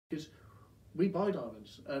because we buy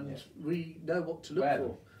diamonds and we know what to look Wear for.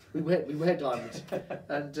 them. We wear diamonds,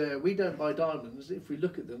 and we don't buy diamonds if we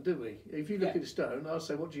look at them, do we? If you look at a stone, I'll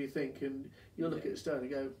say, "What do you think?" and you'll look at the stone and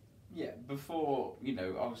go, "Yeah." Before, you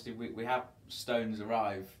know, obviously we have stones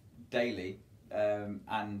arrive daily,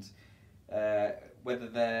 and whether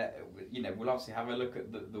they're, you know, we'll obviously have a look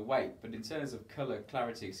at the weight, but in terms of colour,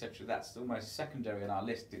 clarity, etc., that's almost secondary on our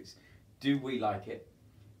list. It's, do we like it?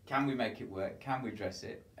 Can we make it work? Can we dress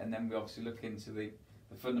it? And then we obviously look into the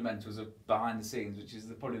fundamentals of behind the scenes, which is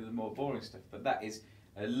probably the more boring stuff. But that is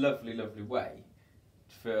a lovely, lovely way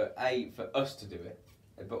for us to do it,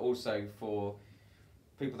 but also for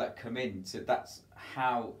people that come in to. That's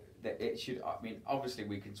how that it should. I mean, obviously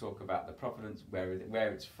we can talk about the provenance,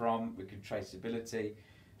 where it's from. We can traceability,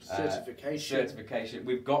 certification.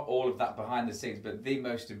 We've got all of that behind the scenes, but the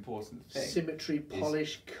most important thing: symmetry,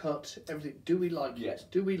 polish, cut, everything. Do we like it?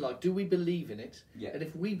 Do we believe in it? Yeah. And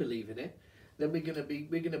if we believe in it, then we're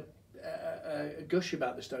gonna gush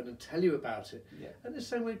about the stone and tell you about it. Yeah. And the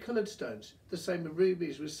same with coloured stones. The same with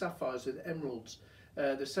rubies, with sapphires, with emeralds.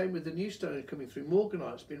 The same with the new stone coming through.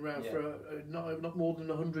 Morganite's been around for not more than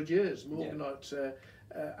 100 years. Morganite,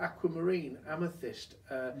 aquamarine, amethyst,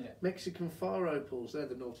 Mexican fire opals. They're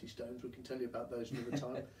the naughty stones. We can tell you about those another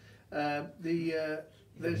time.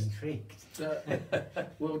 There's intrigued.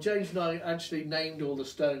 Well, James and I actually named all the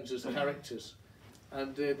stones as characters,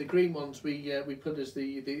 and the green ones we put as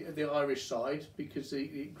the Irish side, because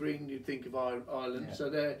the green, you'd think of Ireland. So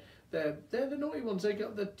they're the naughty ones. They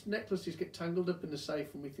got the necklaces get tangled up in the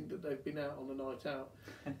safe, and we think that they've been out on a night out.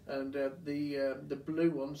 And the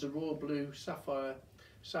blue ones, the royal blue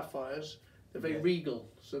sapphires, they're very regal.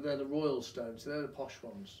 So they're the royal stones. So they're the posh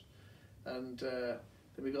ones. And then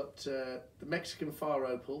we got the Mexican fire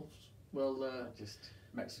opals. Well, just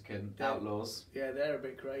Mexican outlaws. Yeah, they're a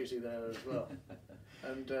bit crazy there as well.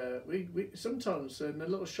 And we sometimes in a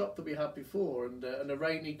little shop that we had before, and a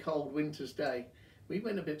rainy, cold winter's day, we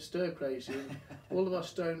went a bit stir crazy, and all of our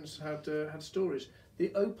stones had stories.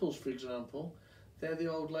 The opals, for example, they're the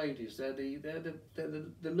old ladies. They're the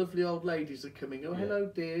lovely old ladies that come in. Oh, hello,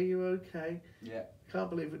 dear. You okay? Yeah. Can't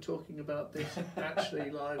believe we're talking about this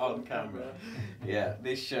actually live on camera. Yeah,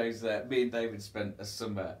 this shows that me and David spent a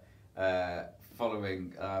summer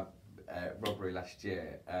following robbery last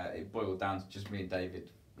year. It boiled down to just me and David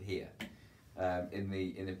here in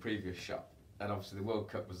the previous shop, and obviously the World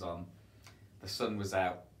Cup was on. The sun was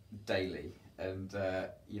out daily, and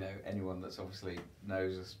you know, anyone that's obviously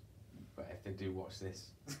knows us, but if they do watch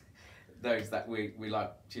this, knows that we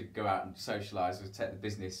like to go out and socialise and take the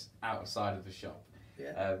business outside of the shop.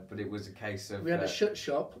 Yeah. But it was a case of we had a shut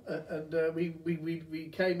shop, and we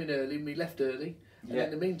came in early and we left early, and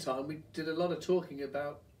in the meantime we did a lot of talking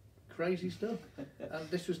about crazy stuff, and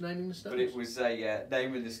this was naming the stones. But it was a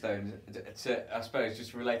naming the stones to, I suppose,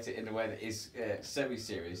 just relate it in a way that is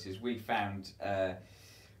semi-serious. Is we found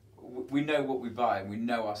we know what we buy and we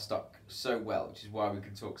know our stock so well, which is why we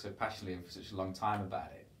can talk so passionately and for such a long time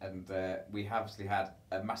about it. And we obviously had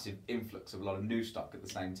a massive influx of a lot of new stock at the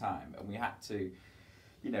same time, and we had to.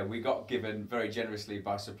 You know, we got given very generously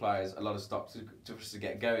by suppliers a lot of stock for us to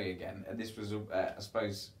get going again, and this was, I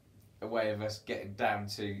suppose, a way of us getting down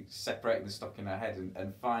to separating the stock in our head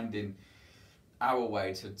and finding our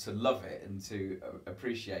way to love it and to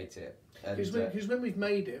appreciate it. Because when we've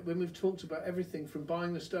made it, when we've talked about everything from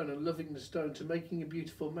buying the stone and loving the stone to making a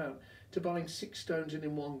beautiful mount to buying 6 stones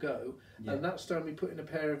in one go, and that stone we put in a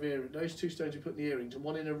pair of earrings, those 2 stones we put in the earrings, and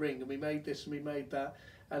 1 in a ring, and we made this and we made that.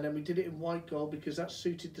 And then we did it in white gold because that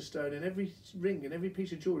suited the stone. And every ring and every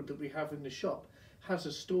piece of jewellery that we have in the shop has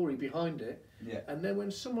a story behind it. Yeah. And then when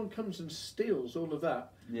someone comes and steals all of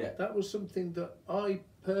that, that was something that I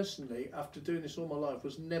personally, after doing this all my life,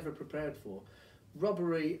 was never prepared for.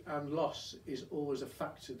 Robbery and loss is always a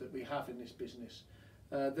factor that we have in this business.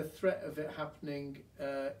 The threat of it happening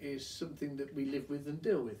is something that we live with and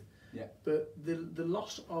deal with. Yeah. But the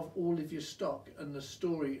loss of all of your stock and the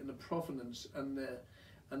story and the provenance and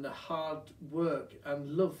the hard work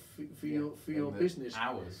and love for your business.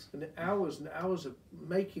 Hours. And the hours and hours of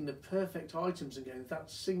making the perfect items and going,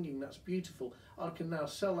 that's singing, that's beautiful. I can now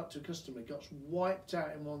sell that to a customer. It got wiped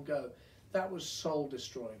out in one go. That was soul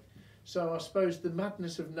destroying. So I suppose the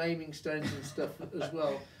madness of naming stones and stuff as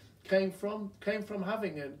well came from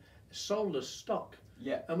having a soulless stock.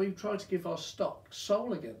 Yeah. And we tried to give our stock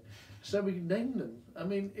soul again. So we named them. I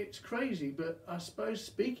mean, it's crazy, but I suppose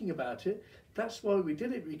speaking about it, that's why we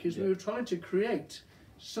did it, because we were trying to create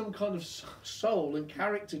some kind of soul and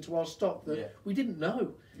character to our stock that we didn't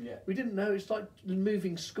know. Yeah. We didn't know. It's like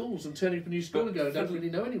moving schools and turning up a new school and going, I don't really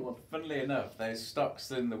know anyone. Funnily enough, there's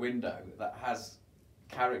stocks in the window that has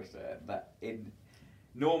character that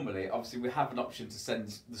normally, obviously, we have an option to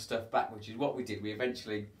send the stuff back, which is what we did. We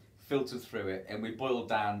eventually filtered through it and we boiled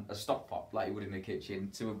down a stock pot like you would in the kitchen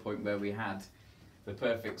to a point where we had the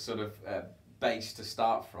perfect sort of base to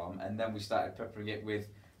start from, and then we started peppering it with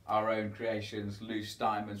our own creations, loose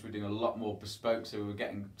diamonds. We're doing a lot more bespoke, so we're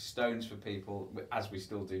getting stones for people, as we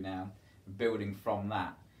still do now, building from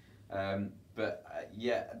that.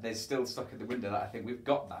 Yeah, there's still stuck in the window that I think we've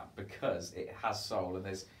got that because it has soul,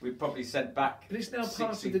 and we've probably sent back. But it's now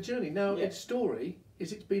part of the journey. Now its story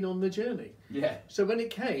is it's been on the journey. Yeah. So when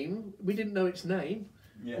it came, we didn't know its name.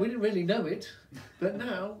 Yeah. We didn't really know it, but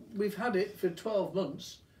now we've had it for 12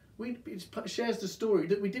 months. It shares the story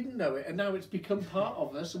that we didn't know it, and now it's become part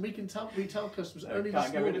of us, and we tell customers. Only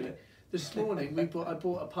this morning I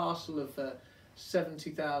bought a parcel of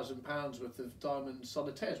 £70,000 worth of diamond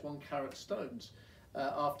solitaires, 1 carat stones,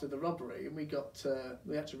 after the robbery, and we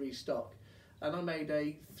had to restock, and I made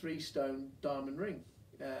a 3-stone diamond ring,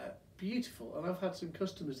 beautiful. And I've had some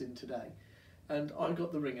customers in today, and I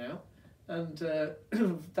got the ring out, and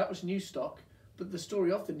that was new stock. But the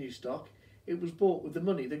story of the new stock, it was bought with the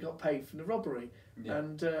money they got paid from the robbery,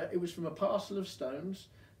 and it was from a parcel of stones.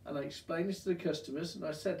 And I explained this to the customers, and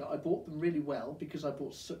I said that I bought them really well because I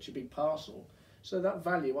bought such a big parcel. So that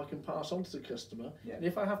value I can pass on to the customer. Yeah. And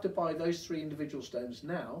if I have to buy those 3 individual stones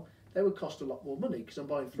now, they would cost a lot more money because I'm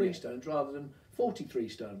buying 3 stones rather than 43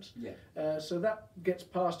 stones. Yeah. So that gets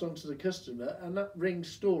passed on to the customer, and that ring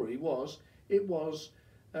story was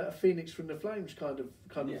a phoenix from the flames kind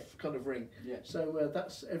of ring. Yeah. So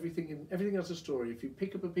that's everything. Everything has a story. If you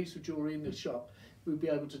pick up a piece of jewellery in the shop, we'll be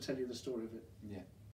able to tell you the story of it. Yeah.